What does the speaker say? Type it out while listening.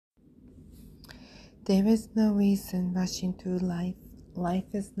There is no reason rushing through life.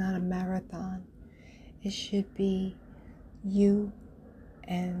 Life is not a marathon. It should be you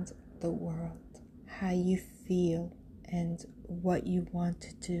and the world, how you feel and what you want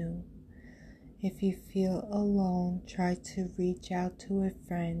to do. If you feel alone, try to reach out to a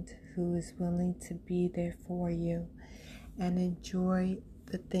friend who is willing to be there for you and enjoy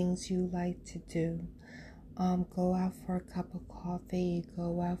the things you like to do. Go out for a cup of coffee,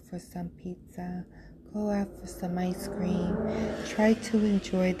 go out for some pizza, go out for some ice cream. Try to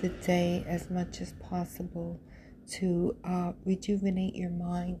enjoy the day as much as possible to rejuvenate your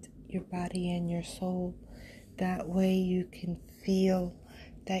mind, your body, and your soul. That way you can feel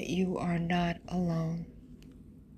that you are not alone.